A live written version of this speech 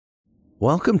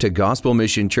Welcome to Gospel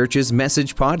Mission Church's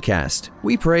Message Podcast.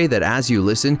 We pray that as you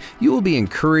listen, you will be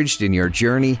encouraged in your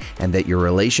journey and that your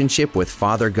relationship with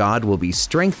Father God will be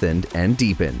strengthened and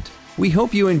deepened. We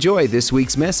hope you enjoy this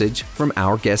week's message from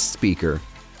our guest speaker.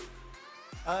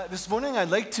 This morning I'd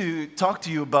like to talk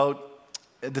to you about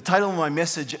the title of my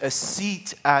message, A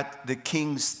Seat at the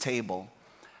King's Table.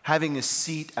 Having a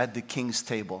seat at the King's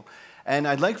table. And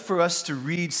I'd like for us to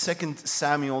read 2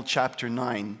 Samuel chapter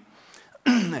 9.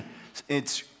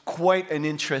 It's quite an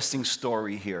interesting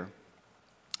story here.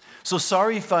 So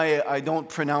sorry if I don't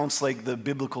pronounce like the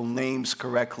biblical names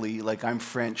correctly, like I'm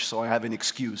French, so I have an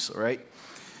excuse, all right?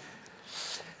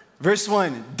 Verse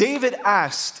 1, David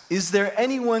asked, "Is there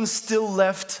anyone still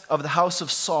left of the house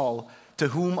of Saul to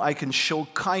whom I can show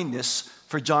kindness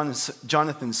for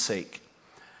Jonathan's sake?"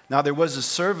 Now there was a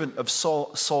servant of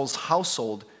Saul's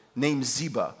household named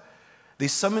Ziba. They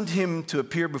summoned him to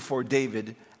appear before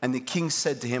David, and the king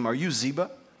said to him, "Are you Ziba?"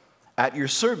 "At your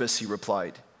service," he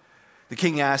replied. The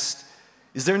king asked,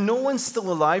 "Is there no one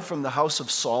still alive from the house of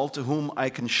Saul to whom I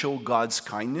can show God's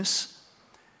kindness?"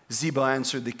 Ziba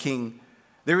answered the king,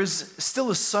 "There is still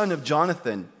a son of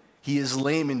Jonathan. He is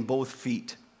lame in both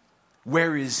feet."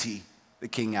 "Where is he?" the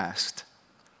king asked.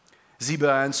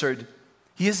 Ziba answered,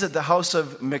 "He is at the house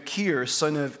of Machir,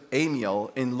 son of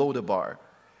Amiel, in Lodabar."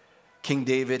 King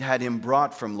David had him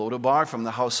brought from Lodabar, from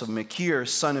the house of Machir,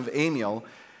 son of Amiel.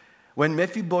 When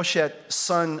Mephibosheth,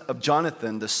 son of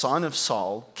Jonathan, the son of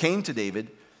Saul, came to David,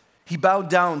 he bowed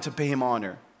down to pay him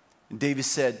honor. And David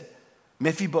said,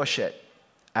 "Mephibosheth,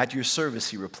 at your service,"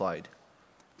 he replied.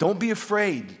 "Don't be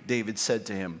afraid," David said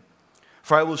to him,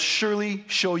 "for I will surely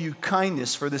show you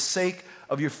kindness for the sake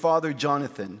of your father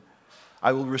Jonathan.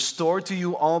 I will restore to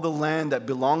you all the land that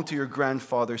belonged to your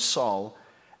grandfather Saul,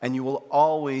 and you will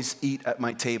always eat at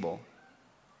my table."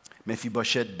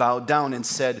 Mephibosheth bowed down and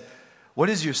said, "What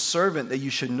is your servant that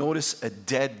you should notice a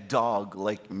dead dog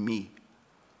like me?"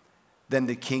 Then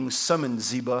the king summoned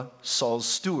Ziba, Saul's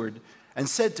steward, and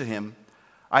said to him,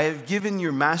 "I have given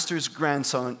your master's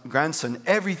grandson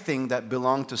everything that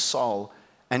belonged to Saul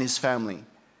and his family.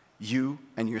 You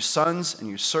and your sons and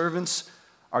your servants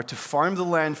are to farm the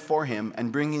land for him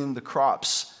and bring in the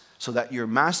crops, so that your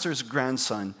master's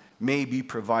grandson may be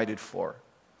provided for.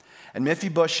 And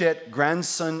Mephibosheth,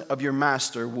 grandson of your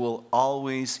master, will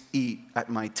always eat at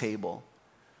my table."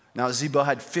 Now Ziba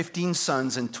had 15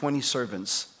 sons and 20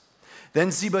 servants.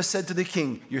 Then Ziba said to the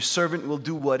king, "Your servant will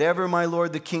do whatever my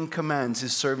lord the king commands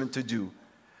his servant to do."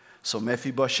 So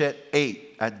Mephibosheth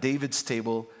ate at David's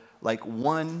table like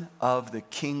one of the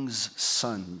king's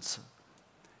sons.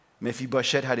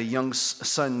 Mephibosheth had a young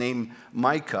son named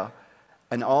Micah,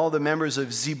 and all the members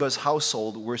of Ziba's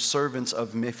household were servants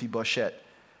of Mephibosheth.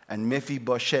 And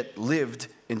Mephibosheth lived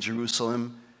in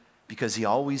Jerusalem because he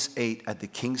always ate at the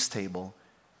king's table.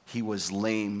 He was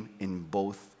lame in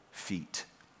both feet.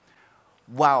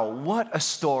 Wow, what a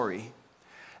story.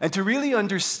 And to really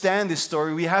understand this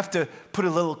story, we have to put a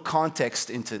little context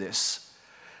into this.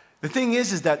 The thing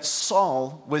is that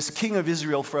Saul was king of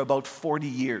Israel for about 40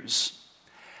 years.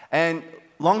 And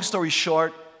long story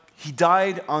short, he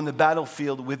died on the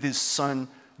battlefield with his son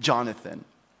Jonathan.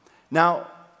 Now,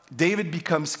 David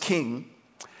becomes king,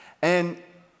 and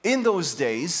in those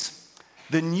days,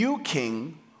 the new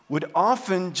king would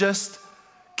often just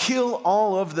kill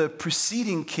all of the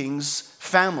preceding king's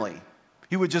family.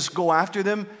 He would just go after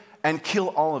them and kill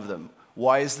all of them.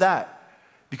 Why is that?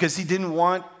 Because he didn't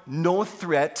want no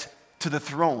threat to the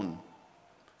throne.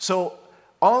 So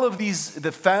all of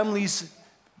the families,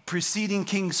 preceding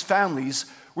king's families,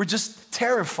 were just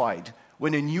terrified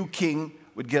when a new king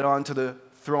would get onto the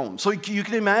throne. So you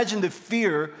can imagine the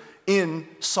fear in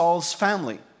Saul's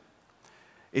family.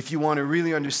 If you want to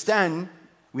really understand,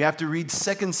 we have to read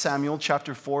 2 Samuel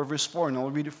chapter 4, verse 4, and I'll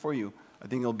read it for you. I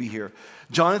think it'll be here.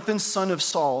 Jonathan, son of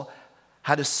Saul,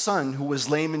 had a son who was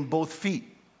lame in both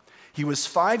feet. He was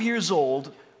 5 years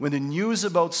old when the news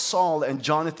about Saul and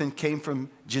Jonathan came from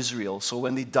Jezreel, so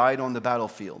when they died on the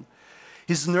battlefield.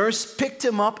 His nurse picked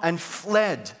him up and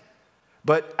fled.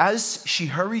 But as she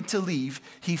hurried to leave,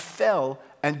 he fell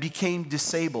and became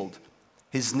disabled.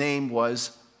 His name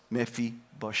was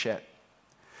Mephibosheth.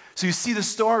 So you see the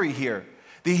story here.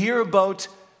 They hear about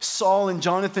Saul and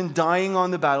Jonathan dying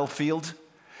on the battlefield.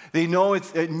 They know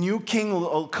a new king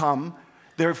will come.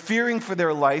 They're fearing for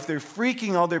their life. They're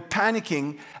freaking out. They're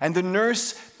panicking. And the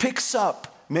nurse picks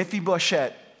up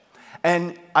Mephibosheth.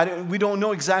 And we don't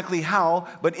know exactly how,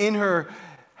 but in her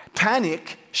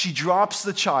panic, she drops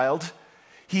the child.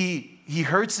 He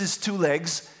hurts his two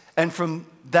legs, and from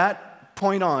that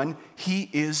point on, he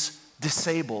is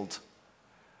disabled.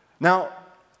 Now,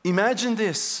 imagine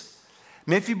this.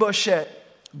 Mephibosheth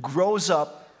grows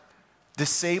up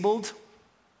disabled.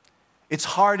 It's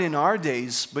hard in our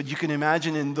days, but you can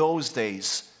imagine in those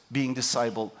days being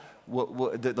disabled,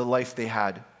 the life they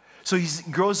had. So he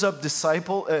grows up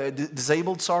disabled,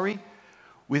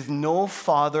 with no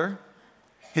father.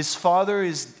 His father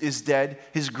is dead.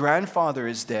 His grandfather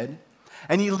is dead.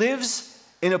 And he lives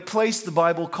in a place the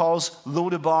Bible calls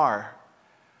Lodabar.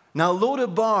 Now,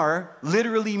 Lodabar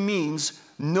literally means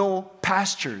no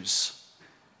pastures.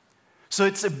 So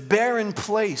it's a barren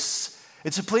place.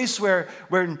 It's a place where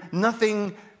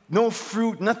nothing, no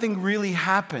fruit, nothing really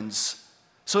happens.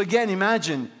 So again,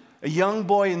 imagine a young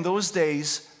boy in those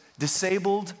days,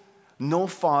 disabled, no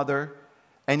father,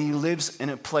 and he lives in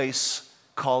a place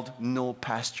called no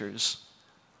pastures.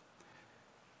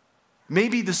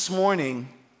 Maybe this morning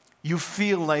you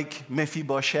feel like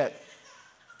Mephibosheth.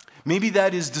 Maybe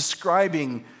that is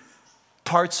describing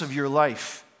parts of your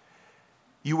life.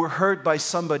 You were hurt by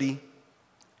somebody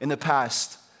in the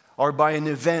past or by an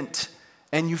event,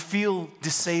 and you feel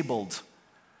disabled.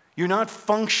 You're not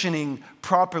functioning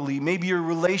properly. Maybe your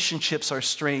relationships are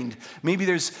strained. Maybe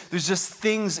there's just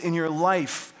things in your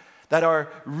life that are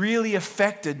really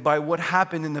affected by what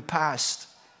happened in the past.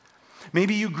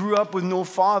 Maybe you grew up with no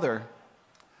father,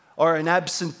 or an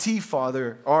absentee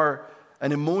father, or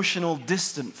an emotional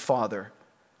distant father.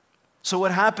 So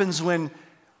what happens when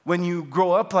you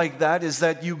grow up like that is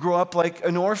that you grow up like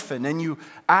an orphan and you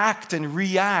act and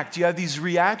react. You have these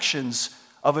reactions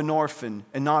of an orphan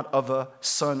and not of a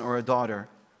son or a daughter.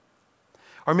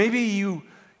 Or maybe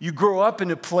you grow up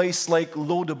in a place like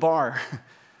Lodabar,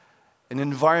 an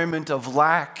environment of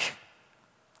lack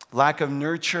of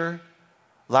nurture,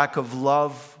 lack of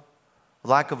love,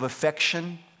 lack of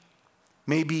affection,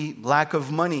 maybe lack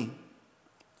of money.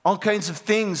 All kinds of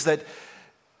things that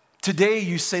today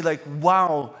you say like,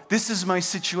 wow, this is my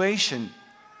situation.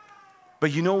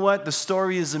 But you know what? The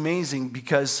story is amazing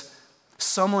because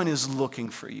someone is looking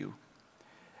for you.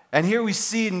 And here we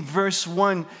see in verse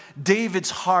 1,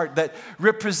 David's heart that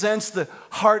represents the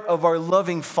heart of our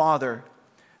loving Father.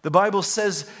 The Bible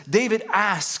says, David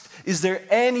asked, is there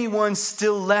anyone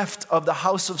still left of the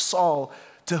house of Saul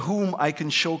to whom I can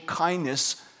show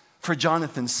kindness for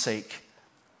Jonathan's sake?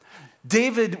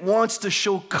 David wants to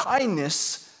show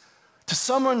kindness to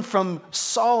someone from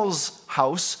Saul's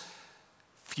house.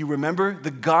 If you remember, the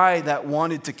guy that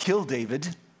wanted to kill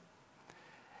David,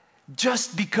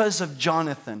 just because of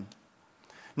Jonathan.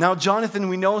 Now, Jonathan,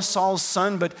 we know Saul's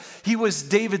son, but he was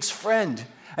David's friend.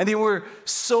 And they were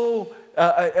so,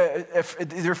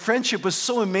 their friendship was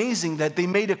so amazing that they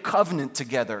made a covenant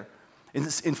together in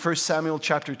 1 Samuel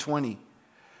chapter 20.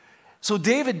 So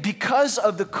David, because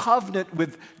of the covenant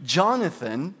with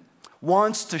Jonathan,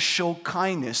 wants to show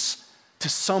kindness to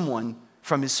someone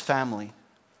from his family.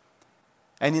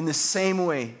 And in the same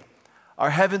way, our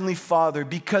Heavenly Father,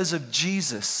 because of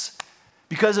Jesus,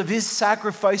 because of His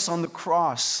sacrifice on the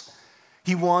cross,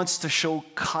 He wants to show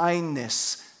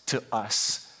kindness to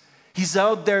us. He's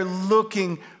out there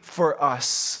looking for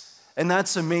us. And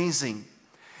that's amazing.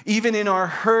 Even in our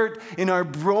hurt, in our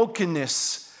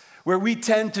brokenness, where we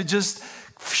tend to just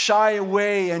shy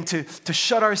away and to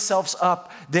shut ourselves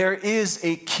up, there is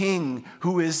a King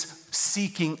who is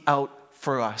seeking out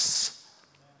for us.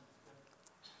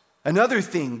 Another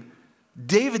thing,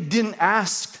 David didn't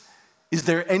ask, is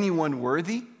there anyone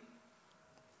worthy?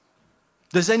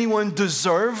 Does anyone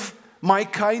deserve my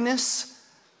kindness?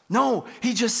 No,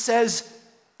 he just says,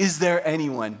 is there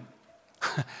anyone?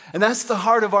 And that's the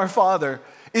heart of our Father.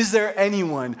 Is there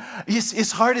anyone?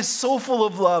 His heart is so full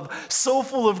of love, so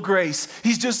full of grace.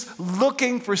 He's just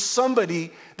looking for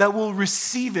somebody that will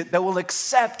receive it, that will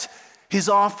accept His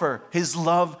offer, His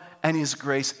love, and His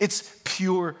grace. It's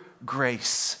pure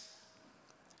grace.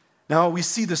 Now we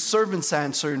see the servant's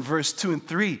answer in verse 2 and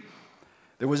 3.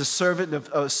 There was a servant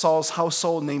of Saul's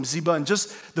household named Ziba. And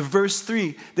just the verse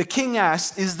 3, the king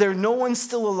asked, is there no one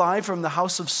still alive from the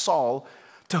house of Saul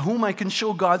to whom I can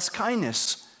show God's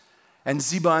kindness? And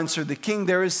Ziba answered the king,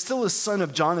 there is still a son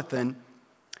of Jonathan.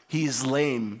 He is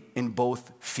lame in both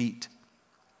feet.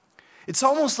 It's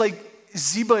almost like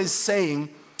Ziba is saying,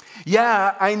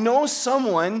 yeah, I know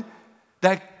someone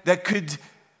that could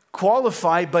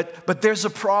qualify, but there's a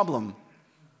problem.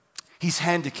 He's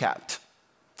handicapped.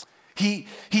 He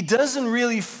doesn't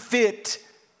really fit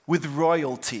with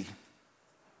royalty.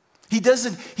 He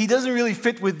doesn't really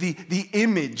fit with the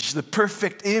image, the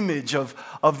perfect image of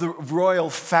the royal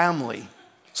family.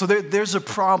 So there's a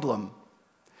problem.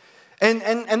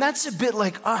 And that's a bit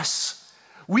like us.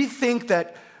 We think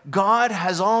that God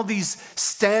has all these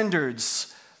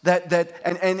standards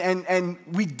and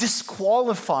we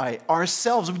disqualify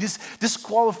ourselves. We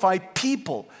disqualify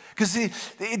people because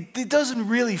it doesn't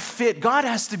really fit. God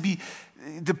has to be,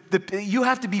 you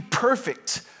have to be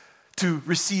perfect to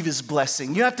receive his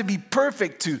blessing. You have to be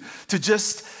perfect to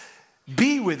just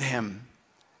be with him.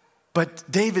 But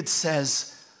David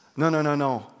says,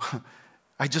 no.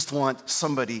 I just want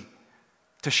somebody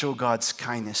to show God's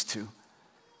kindness to.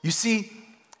 You see,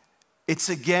 it's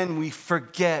again, we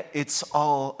forget it's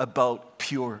all about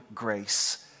pure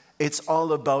grace. It's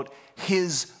all about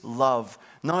his love,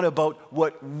 not about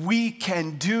what we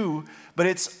can do, but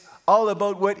it's all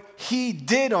about what he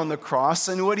did on the cross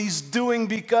and what he's doing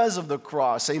because of the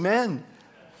cross. Amen?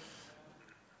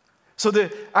 So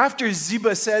after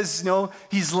Ziba says,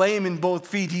 he's lame in both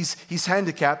feet, he's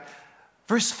handicapped.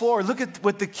 Verse 4, look at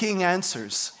what the king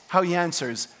answers, how he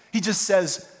answers. He just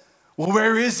says, well,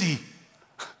 where is he?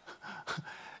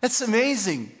 That's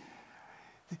amazing.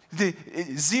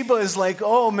 Ziba is like,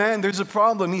 oh man, there's a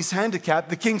problem. He's handicapped.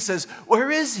 The king says,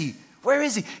 where is he? Where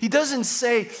is he? He doesn't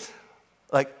say,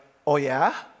 like, oh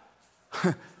yeah?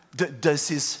 Does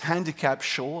his handicap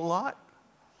show a lot?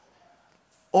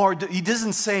 Or he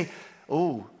doesn't say,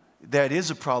 oh, that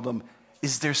is a problem.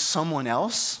 Is there someone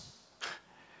else?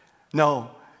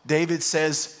 No, David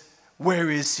says,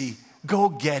 where is he? Go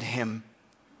get him.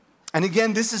 And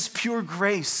again, this is pure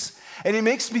grace. And it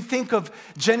makes me think of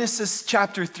Genesis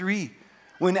chapter 3,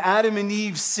 when Adam and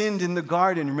Eve sinned in the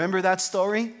garden. Remember that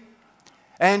story?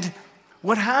 And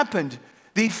what happened?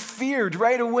 They feared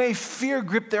right away. Fear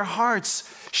gripped their hearts.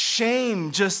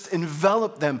 Shame just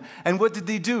enveloped them. And what did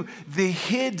they do? They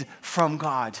hid from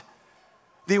God.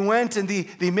 They went and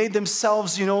they made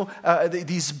themselves,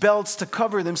 these belts to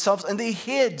cover themselves, and they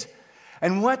hid.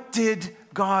 And what did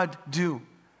God do?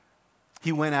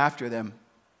 He went after them.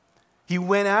 He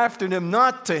went after them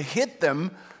not to hit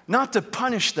them, not to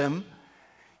punish them.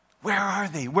 Where are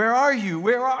they? Where are you?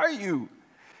 Where are you?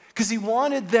 Because he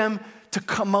wanted them to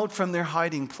come out from their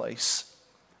hiding place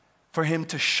for him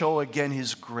to show again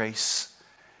his grace.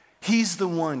 He's the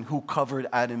one who covered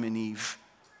Adam and Eve.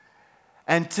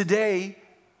 And today,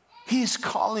 he's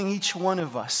calling each one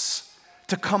of us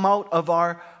to come out of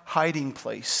our hiding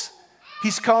place.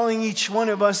 He's calling each one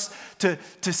of us to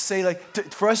say,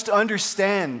 for us to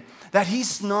understand that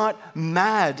he's not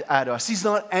mad at us. He's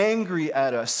not angry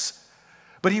at us.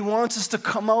 But he wants us to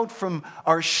come out from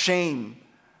our shame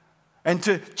and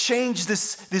to change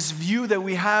this view that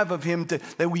we have of him,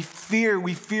 that we fear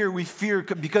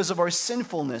because of our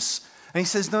sinfulness. And he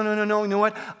says, no, you know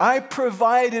what? I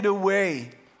provided a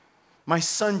way. My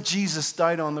son Jesus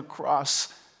died on the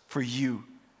cross for you.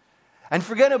 And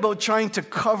forget about trying to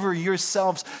cover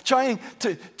yourselves.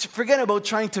 Forget about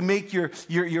trying to make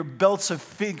your belts of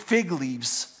fig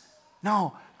leaves.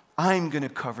 No, I'm going to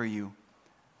cover you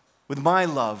with my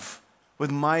love, with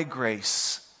my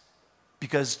grace,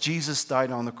 because Jesus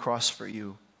died on the cross for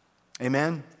you.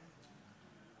 Amen?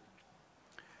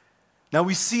 Now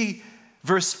we see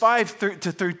verse 5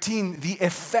 to 13, the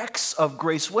effects of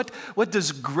grace. What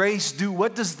does grace do?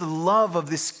 What does the love of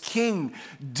this king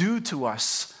do to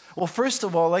us? Well, first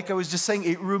of all, like I was just saying,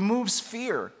 it removes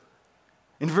fear.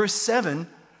 In verse 7,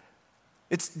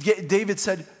 David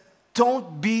said,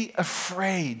 don't be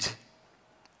afraid.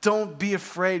 Don't be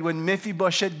afraid. When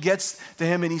Mephibosheth gets to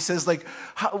him and he says,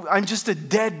 I'm just a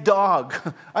dead dog.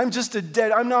 I'm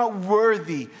not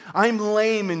worthy. I'm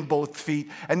lame in both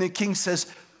feet. And the king says,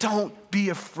 don't be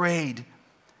afraid,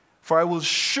 for I will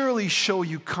surely show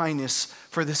you kindness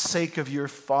for the sake of your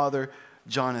father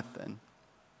Jonathan.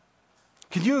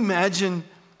 Can you imagine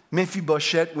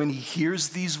Mephibosheth when he hears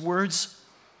these words?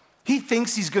 He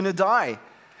thinks he's going to die.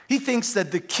 He thinks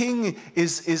that the king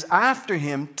is after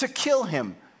him to kill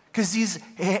him because he's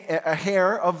a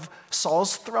heir of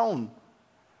Saul's throne.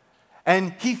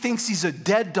 And he thinks he's a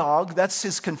dead dog. That's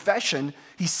his confession.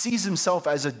 He sees himself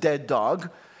as a dead dog.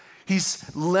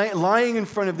 He's lying in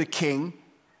front of the king.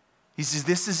 He says,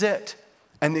 this is it.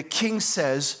 And the king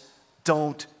says,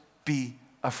 don't be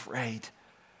afraid,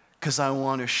 because I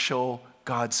want to show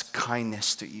God's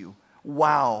kindness to you.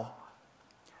 Wow.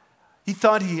 He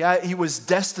thought he was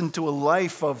destined to a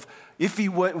life of, if he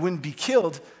wouldn't be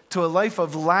killed, to a life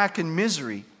of lack and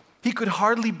misery. He could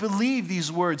hardly believe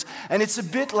these words. And it's a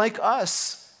bit like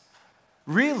us.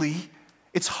 Really,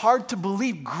 it's hard to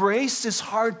believe. Grace is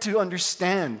hard to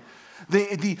understand.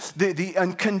 The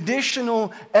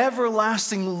unconditional,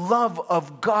 everlasting love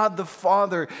of God the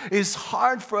Father is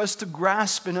hard for us to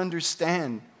grasp and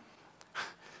understand.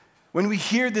 When we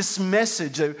hear this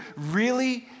message that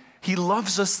really He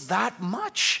loves us that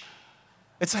much,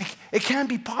 it's like, it can't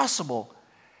be possible.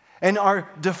 And our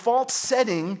default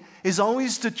setting is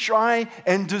always to try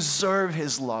and deserve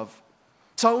His love.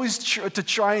 It's always to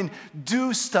try and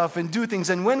do stuff and do things.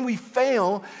 And when we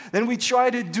fail, then we try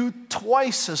to do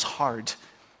twice as hard.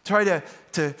 Try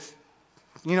to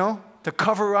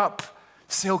cover up.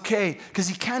 Say, okay, because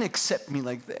He can't accept me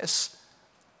like this.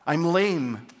 I'm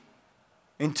lame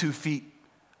in 2 feet.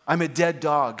 I'm a dead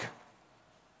dog.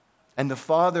 And the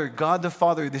Father, God the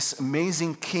Father, this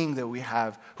amazing King that we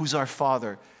have, who's our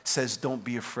Father, says, don't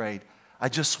be afraid. I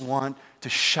just want to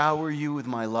shower you with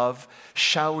my love,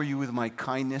 shower you with my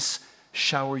kindness,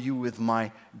 shower you with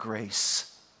my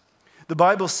grace. The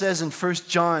Bible says in 1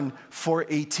 John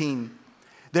 4:18,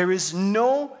 there is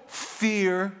no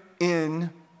fear in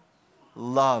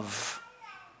love.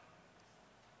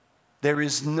 There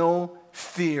is no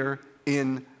fear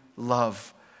in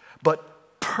love.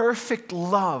 But perfect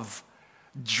love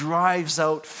drives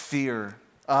out fear.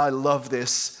 I love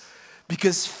this.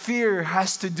 Because fear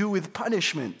has to do with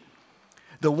punishment.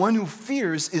 The one who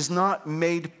fears is not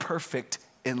made perfect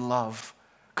in love.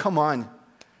 Come on.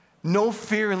 No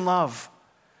fear in love.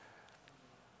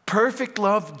 Perfect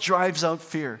love drives out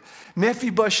fear.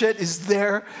 Mephibosheth is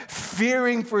there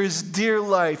fearing for his dear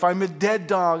life. I'm a dead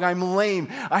dog. I'm lame.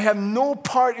 I have no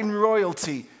part in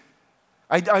royalty.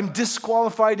 I'm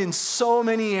disqualified in so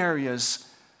many areas.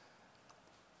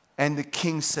 And the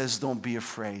king says, don't be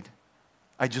afraid.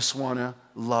 I just want to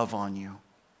love on you.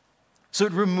 So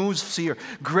it removes fear.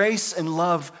 Grace and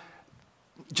love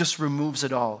just removes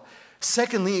it all.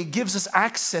 Secondly, it gives us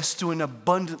access to an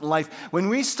abundant life. When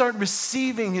we start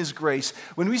receiving His grace,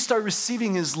 when we start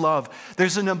receiving His love,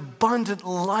 there's an abundant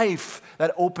life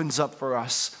that opens up for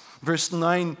us. Verse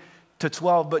 9 to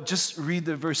 12, but just read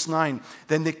the verse 9.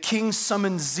 Then the king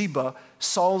summoned Ziba,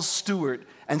 Saul's steward,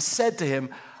 and said to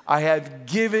him, I have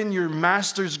given your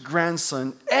master's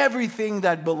grandson everything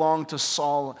that belonged to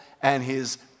Saul and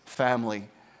his family.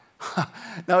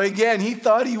 Now again, he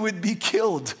thought he would be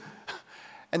killed.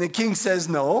 And the king says,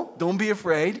 no, don't be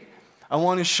afraid. I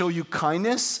want to show you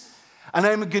kindness. And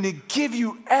I'm going to give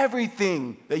you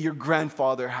everything that your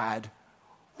grandfather had.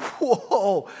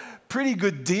 Whoa, pretty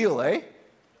good deal, eh?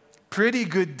 Pretty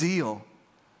good deal.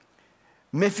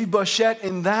 Mephibosheth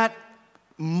in that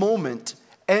moment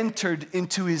entered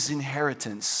into his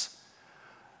inheritance.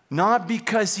 Not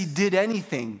because he did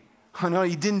anything. Oh, no,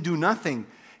 he didn't do nothing.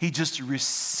 He just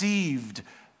received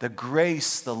the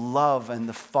grace, the love, and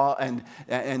the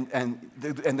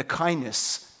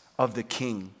kindness of the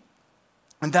king.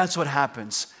 And that's what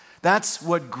happens. That's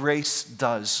what grace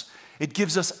does. It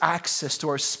gives us access to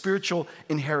our spiritual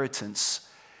inheritance.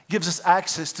 It gives us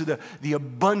access to the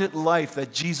abundant life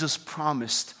that Jesus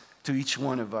promised to each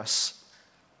one of us.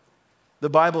 The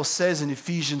Bible says in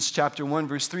Ephesians chapter 1,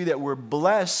 verse 3, that we're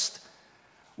blessed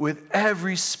with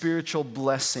every spiritual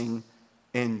blessing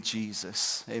in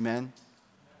Jesus. Amen?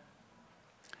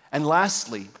 And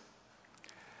lastly,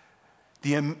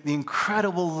 the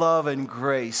incredible love and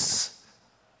grace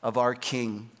of our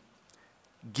King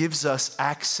gives us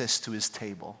access to His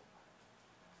table.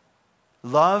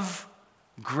 Love,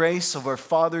 grace of our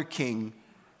Father King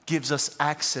gives us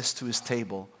access to His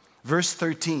table. Verse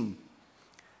 13,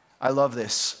 I love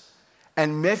this.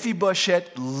 And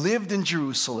Mephibosheth lived in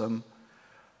Jerusalem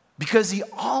because he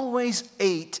always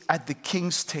ate at the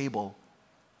king's table.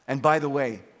 And by the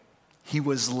way, he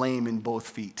was lame in both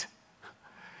feet.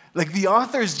 Like the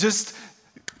author is just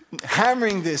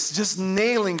hammering this, just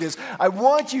nailing this. I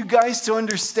want you guys to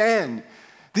understand,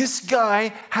 this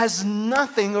guy has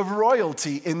nothing of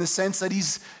royalty in the sense that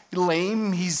he's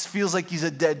lame, he feels like he's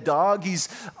a dead dog, he's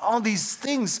all these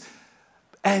things.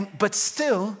 But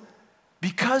still,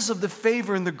 because of the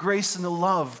favor and the grace and the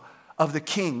love of the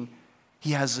king,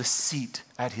 he has a seat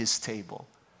at his table.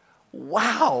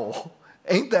 Wow,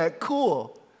 ain't that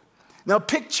cool? Now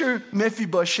picture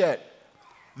Mephibosheth,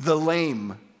 the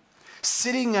lame,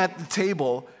 sitting at the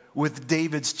table with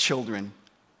David's children.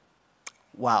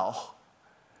 Wow.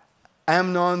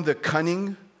 Amnon the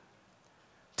cunning,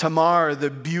 Tamar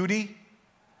the beauty,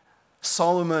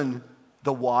 Solomon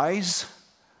the wise,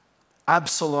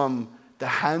 Absalom the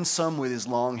handsome with his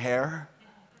long hair,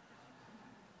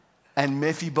 and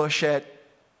Mephibosheth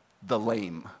the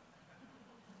lame.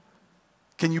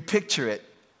 Can you picture it?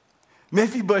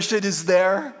 Mephibosheth is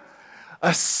there,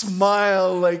 a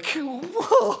smile like,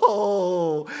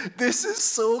 whoa, this is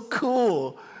so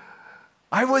cool.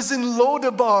 I was in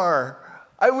Lodabar.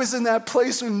 I was in that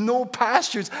place with no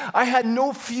pastures. I had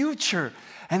no future.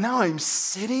 And now I'm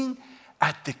sitting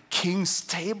at the king's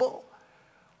table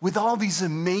with all these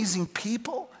amazing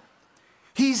people.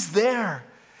 He's there.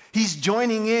 He's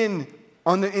joining in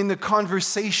the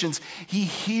conversations. He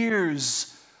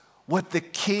hears what the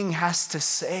king has to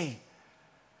say.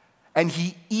 And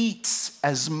he eats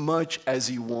as much as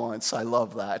he wants. I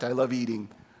love that. I love eating.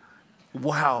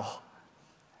 Wow.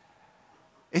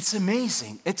 It's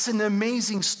amazing. It's an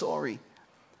amazing story.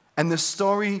 And the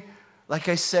story, like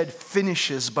I said,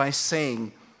 finishes by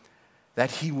saying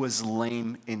that he was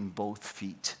lame in both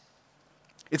feet.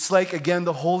 It's like, again,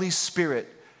 the Holy Spirit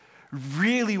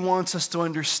really wants us to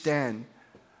understand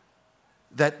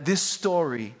that this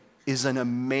story is an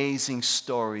amazing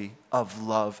story of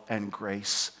love and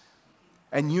grace.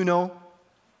 And you know,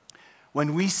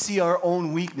 when we see our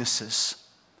own weaknesses,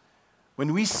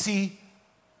 when we see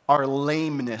our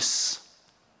lameness,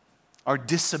 our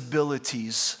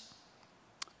disabilities,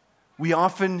 we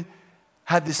often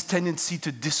have this tendency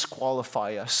to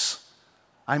disqualify us.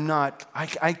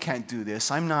 I can't do this.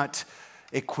 I'm not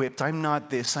equipped. I'm not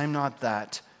this. I'm not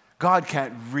that. God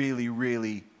can't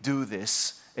really do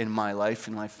this in my life,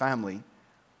 in my family.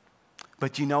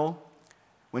 But you know,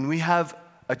 when we have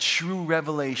a true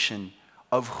revelation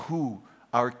of who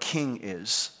our King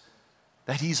is,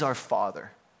 that He's our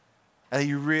Father, that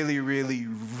He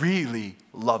really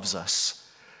loves us,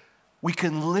 we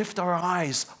can lift our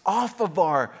eyes off of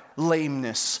our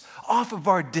lameness, off of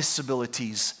our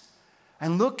disabilities,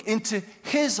 and look into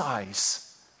His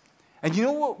eyes. And you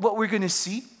know what we're going to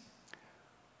see?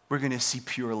 We're going to see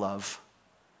pure love,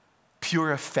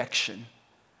 pure affection.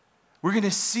 We're going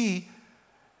to see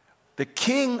the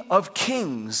King of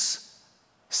Kings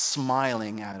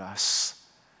smiling at us.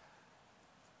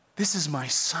 This is my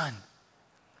son.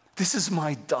 This is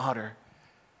my daughter,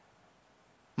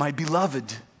 my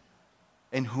beloved,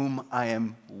 in whom I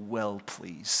am well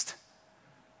pleased.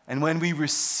 And when we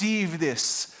receive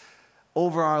this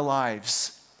over our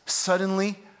lives,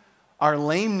 suddenly our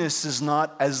lameness is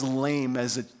not as lame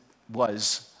as it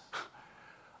was.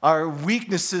 Our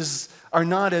weaknesses are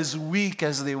not as weak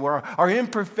as they were. Our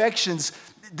imperfections,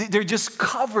 they're just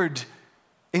covered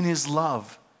in His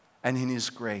love and in His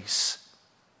grace.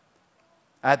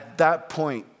 At that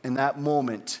point, in that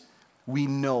moment, we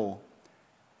know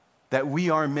that we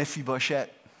are Mephibosheth.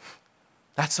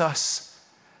 That's us.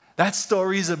 That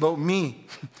story is about me.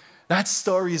 That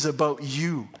story is about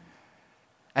you.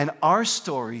 And our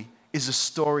story is a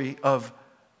story of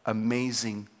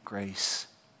amazing grace.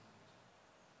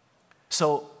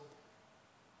 So,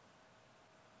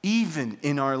 even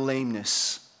in our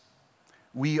lameness,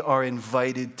 we are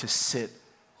invited to sit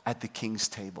at the King's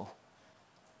table.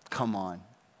 Come on.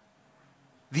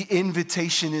 The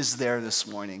invitation is there this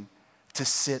morning to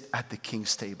sit at the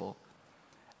King's table.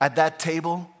 At that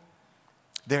table,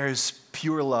 there is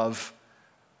pure love,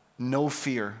 no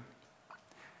fear.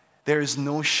 There is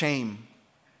no shame.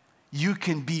 You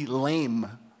can be lame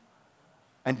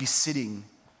and be sitting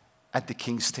at the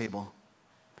King's table.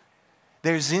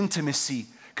 There's intimacy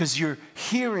because you're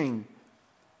hearing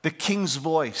the King's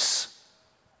voice.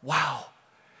 Wow.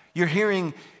 You're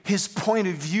hearing His point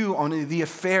of view on the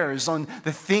affairs, on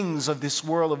the things of this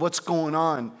world, of what's going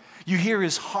on. You hear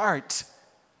His heart.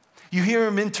 You hear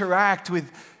Him interact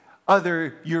with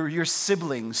your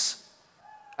siblings.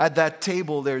 At that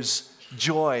table, there's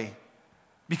joy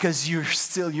because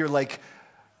you're like,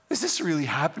 is this really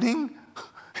happening?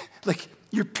 Like,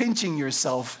 you're pinching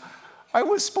yourself. I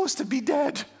was supposed to be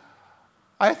dead.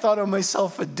 I thought of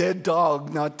myself a dead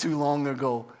dog not too long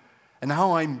ago. And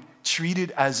now I'm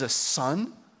treated as a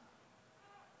son?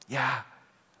 Yeah.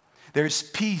 There's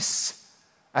peace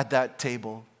at that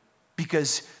table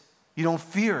because you don't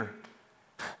fear.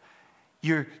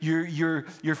 Your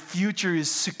future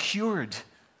is secured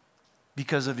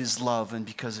because of His love and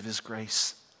because of His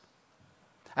grace.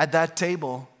 At that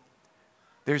table,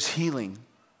 there's healing.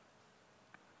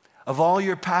 Of all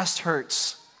your past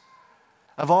hurts,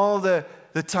 of all the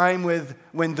time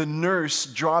when the nurse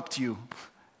dropped you,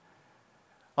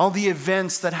 all the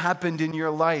events that happened in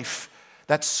your life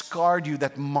that scarred you,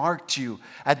 that marked you,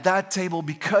 at that table,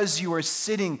 because you are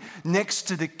sitting next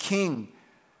to the King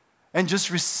and just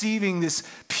receiving this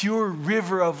pure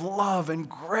river of love and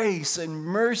grace and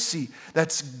mercy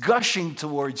that's gushing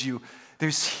towards you,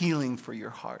 there's healing for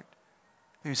your heart.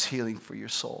 There's healing for your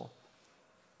soul.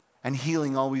 And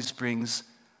healing always brings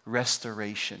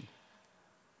restoration.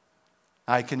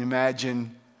 I can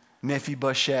imagine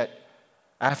Mephibosheth,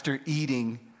 after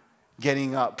eating,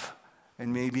 getting up,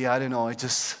 and maybe, I don't know,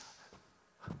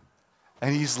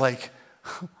 and he's like,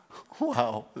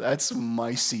 wow, that's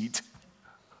my seat.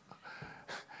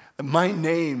 My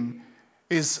name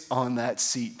is on that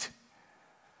seat.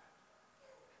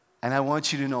 And I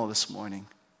want you to know this morning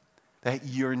that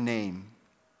your name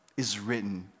is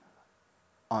written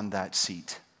on that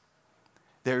seat.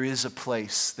 There is a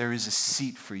place, there is a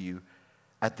seat for you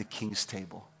at the King's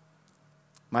table.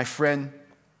 My friend,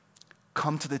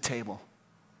 come to the table.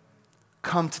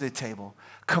 Come to the table.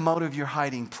 Come out of your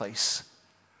hiding place.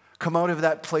 Come out of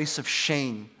that place of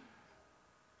shame,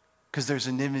 because there's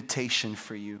an invitation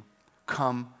for you.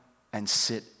 Come and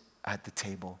sit at the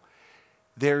table.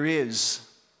 There is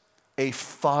a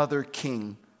Father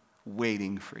King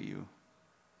waiting for you.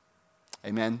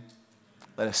 Amen?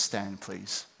 Let us stand,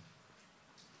 please.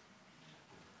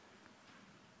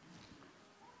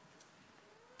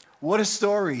 What a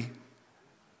story.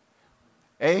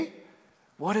 Eh?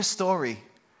 What a story.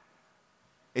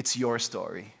 It's your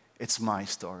story. It's my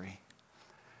story.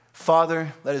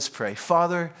 Father, let us pray.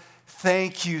 Father,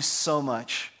 thank you so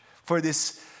much for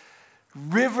this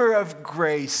river of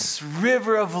grace,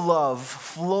 river of love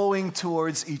flowing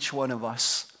towards each one of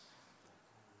us.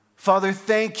 Father,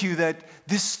 thank you that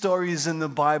this story is in the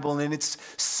Bible and it's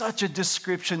such a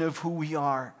description of who we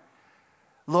are.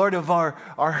 Lord, of our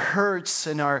hurts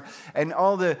and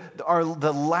all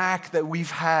the lack that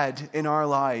we've had in our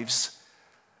lives.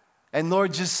 And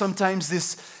Lord, just sometimes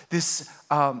this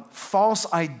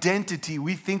false identity,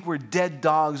 we think we're dead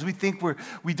dogs. We think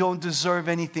we don't deserve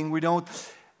anything. We don't.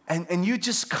 And you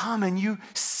just come and you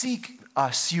seek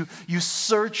us. You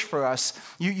search for us.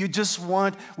 You just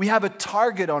want, we have a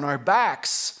target on our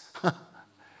backs.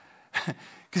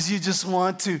 Because you just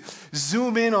want to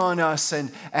zoom in on us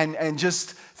and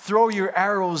just throw your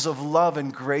arrows of love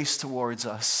and grace towards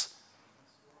us.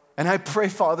 And I pray,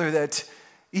 Father, that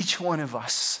each one of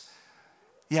us,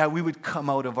 we would come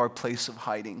out of our place of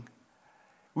hiding.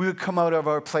 We would come out of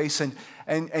our place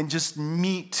and just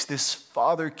meet this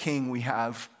Father King we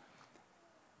have.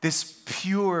 This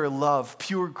pure love,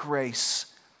 pure grace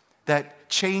that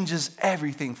changes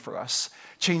everything for us.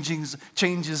 Changes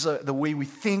the way we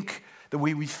think, the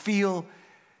way we feel,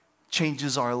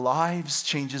 changes our lives,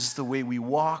 changes the way we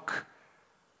walk,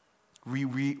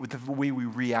 the way we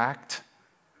react.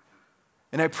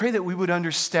 And I pray that we would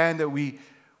understand that we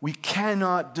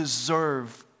cannot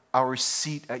deserve our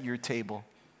seat at your table.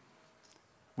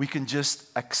 We can just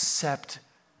accept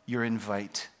your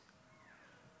invite.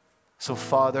 So,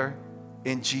 Father,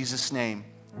 in Jesus' name,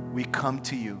 we come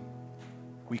to you.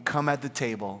 We come at the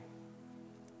table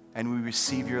and we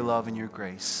receive your love and your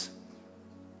grace.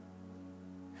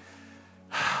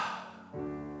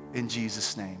 In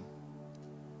Jesus' name,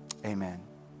 amen.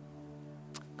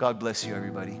 God bless you,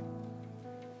 everybody.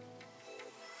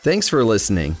 Thanks for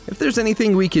listening. If there's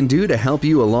anything we can do to help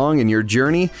you along in your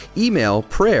journey, email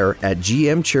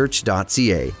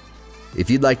prayer@gmchurch.ca. If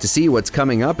you'd like to see what's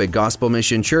coming up at Gospel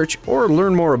Mission Church or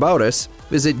learn more about us,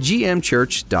 visit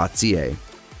gmchurch.ca.